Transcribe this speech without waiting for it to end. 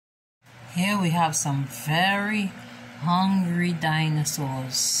Here we have some very hungry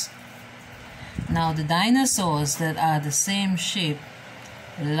dinosaurs. Now the dinosaurs that are the same shape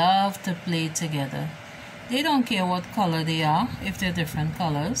love to play together. They don't care what color they are, if they're different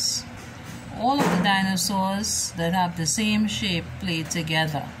colors. All of the dinosaurs that have the same shape play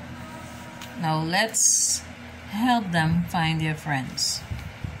together. Now let's help them find their friends.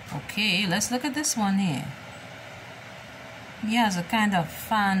 Okay, let's look at this one here. He has a kind of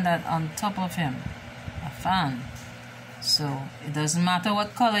fan that on top of him. A fan. So it doesn't matter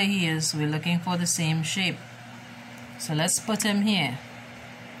what color he is, we're looking for the same shape. So let's put him here.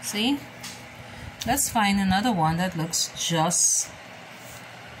 See? Let's find another one that looks just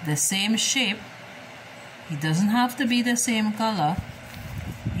the same shape. He doesn't have to be the same color.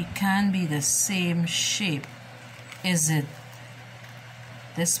 He can be the same shape. Is it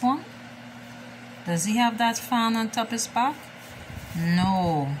this one? Does he have that fan on top of his back?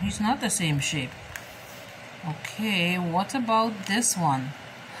 No, he's not the same shape. Okay, what about this one?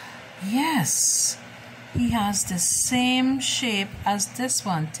 Yes, he has the same shape as this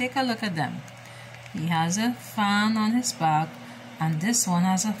one. Take a look at them. He has a fan on his back, and this one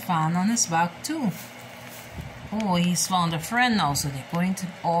has a fan on his back too. Oh, he's found a friend now, so they're going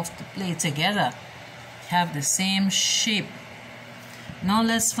off to play together. Have the same shape. Now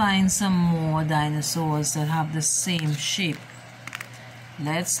let's find some more dinosaurs that have the same shape.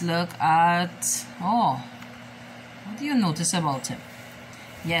 Let's look at, what do you notice about him?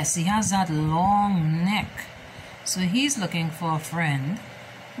 Yes, he has that long neck. So he's looking for a friend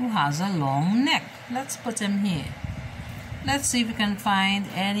who has a long neck. Let's put him here. Let's see if we can find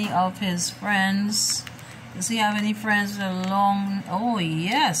any of his friends. Does he have any friends with a long... Oh,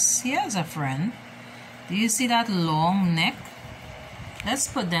 yes, he has a friend. Do you see that long neck? Let's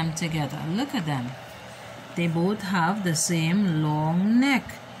put them together. Look at them. They both have the same long neck.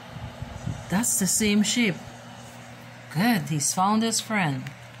 That's the same shape. Good, he's found his friend.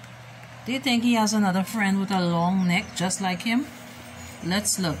 Do you think he has another friend with a long neck just like him?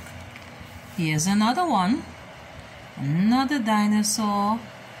 Let's look. Here's another one. Another dinosaur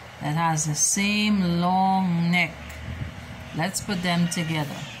that has the same long neck. Let's put them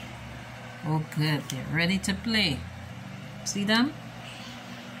together. Oh good, they're ready to play. See them?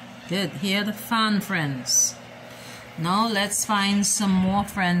 Good, here are the fan friends. Now let's find some more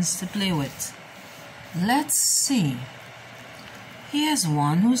friends to play with. Let's see. Here's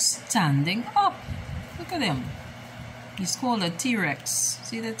one who's standing up. Look at him. He's called a T-Rex.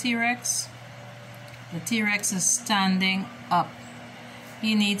 See the T-Rex? The T-Rex is standing up.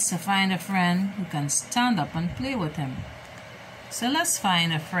 He needs to find a friend who can stand up and play with him. So let's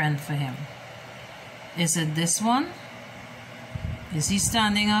find a friend for him. Is it this one? Is he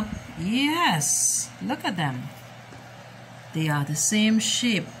standing up? Yes. Look at them. They are the same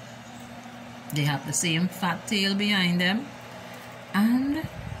shape. They have the same fat tail behind them. And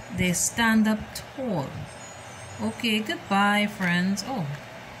they stand up tall. Okay, goodbye, friends. Oh,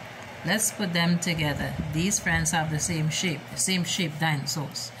 let's put them together. These friends have the same shape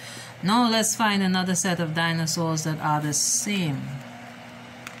dinosaurs. Now let's find another set of dinosaurs that are the same.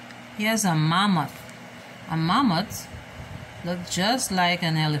 Here's a mammoth. A mammoth looks just like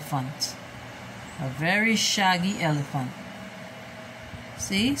an elephant. A very shaggy elephant.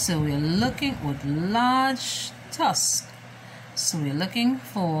 See, so we're looking with large tusks. So we're looking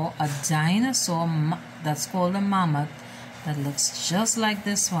for a dinosaur that's called a mammoth that looks just like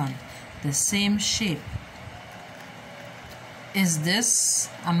this one. The same shape. Is this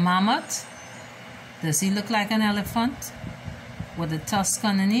a mammoth? Does he look like an elephant with a tusk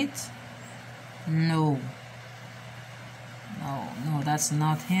underneath? No. No, that's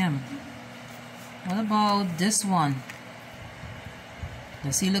not him. What about this one?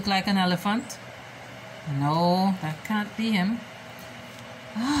 Does he look like an elephant? No, that can't be him.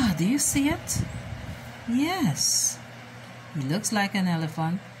 Ah, do you see it? Yes. He looks like an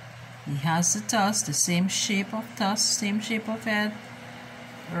elephant. He has the tusk, the same shape of tusk, same shape of head.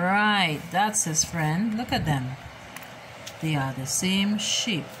 Right, that's his friend. Look at them. They are the same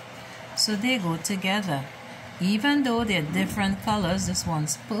shape. So they go together. Even though they're different colors, this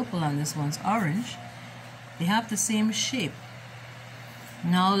one's purple and this one's orange, they have the same shape.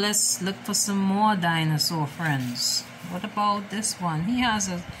 Now let's look for some more dinosaur friends. What about this one? He has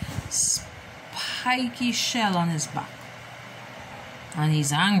a spiky shell on his back. And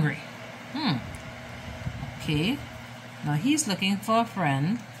he's angry. Okay. Now he's looking for a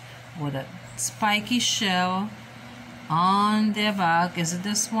friend with a spiky shell on their back. Is it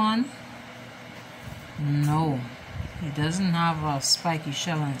this one? No. He doesn't have a spiky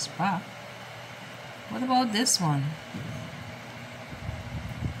shell on his back. What about this one?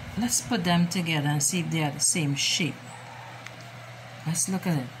 Let's put them together and see if they are the same shape. Let's look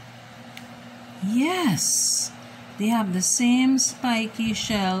at it. Yes, they have the same spiky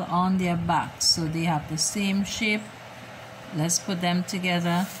shell on their back, so they have the same shape. Let's put them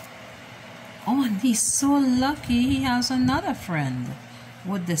together. Oh, and he's so lucky he has another friend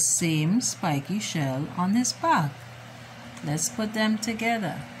with the same spiky shell on his back. Let's put them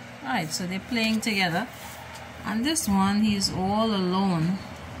together. Alright, so they're playing together. And this one, he's all alone.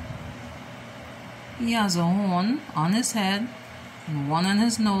 He has a horn on his head, and one on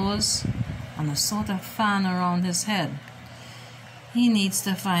his nose, and a sort of fan around his head. He needs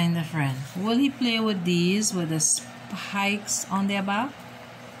to find a friend. Will he play with these with the spikes on their back?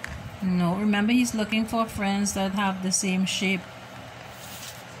 No, remember he's looking for friends that have the same shape.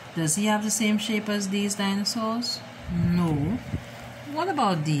 Does he have the same shape as these dinosaurs? No. What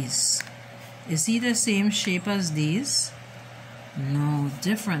about these? Is he the same shape as these? No,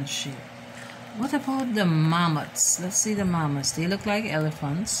 different shape. What about the mammoths? Let's see the mammoths. They look like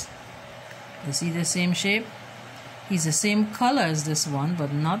elephants. Is he the same shape? He's the same color as this one,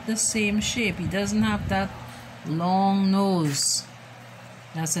 but not the same shape. He doesn't have that long nose.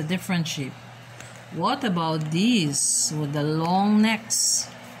 That's a different shape. What about these with the long necks?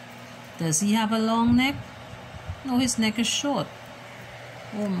 Does he have a long neck? No, his neck is short.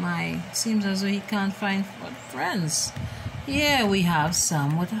 Oh my, seems as though he can't find friends. Here we have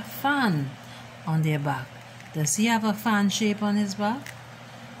some with a fan on their back. Does he have a fan shape on his back?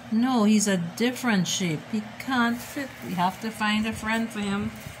 No, he's a different shape. He can't fit. We have to find a friend for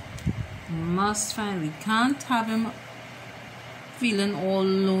him. Must find. We can't have him feeling all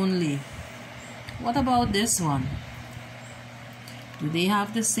lonely. What about this one? Do they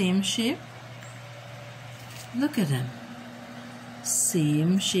have the same shape? Look at them.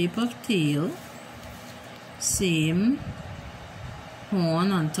 Same shape of tail. Same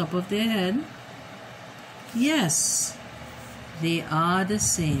horn on top of their head. Yes, they are the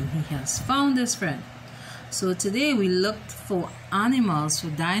same. He has found his friend. So today we looked for animals, for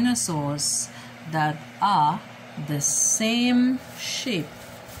dinosaurs that are the same shape.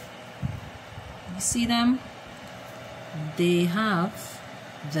 You see them? They have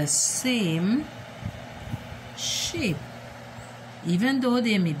the same shape. Even though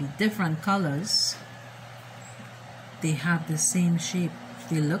they may be different colors, they have the same shape.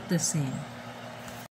 They look the same.